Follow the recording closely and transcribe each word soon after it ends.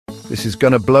This is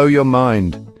gonna blow your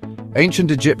mind.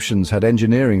 Ancient Egyptians had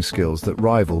engineering skills that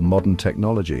rival modern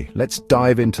technology. Let's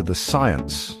dive into the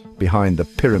science behind the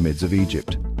pyramids of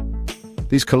Egypt.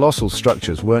 These colossal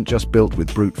structures weren't just built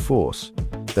with brute force.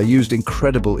 They used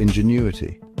incredible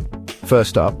ingenuity.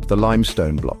 First up, the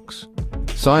limestone blocks.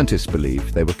 Scientists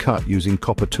believe they were cut using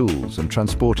copper tools and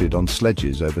transported on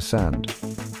sledges over sand.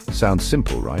 Sounds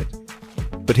simple, right?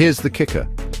 But here's the kicker.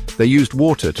 They used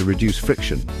water to reduce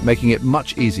friction, making it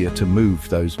much easier to move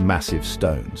those massive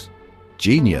stones.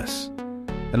 Genius!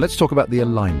 And let's talk about the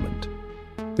alignment.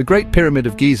 The Great Pyramid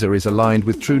of Giza is aligned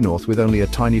with true north with only a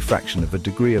tiny fraction of a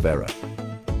degree of error.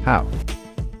 How?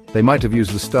 They might have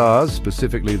used the stars,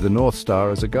 specifically the North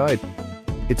Star, as a guide.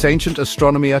 It's ancient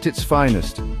astronomy at its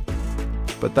finest.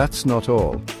 But that's not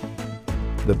all.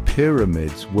 The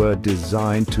pyramids were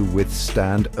designed to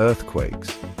withstand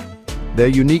earthquakes. Their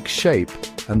unique shape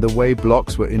and the way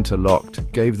blocks were interlocked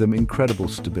gave them incredible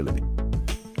stability.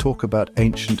 Talk about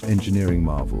ancient engineering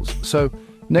marvels. So,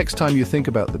 next time you think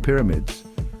about the pyramids,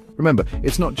 remember,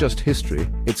 it's not just history,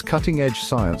 it's cutting-edge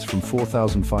science from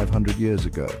 4,500 years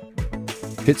ago.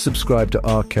 Hit subscribe to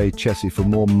RK Chessy for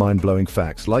more mind-blowing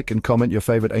facts. Like and comment your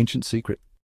favorite ancient secret.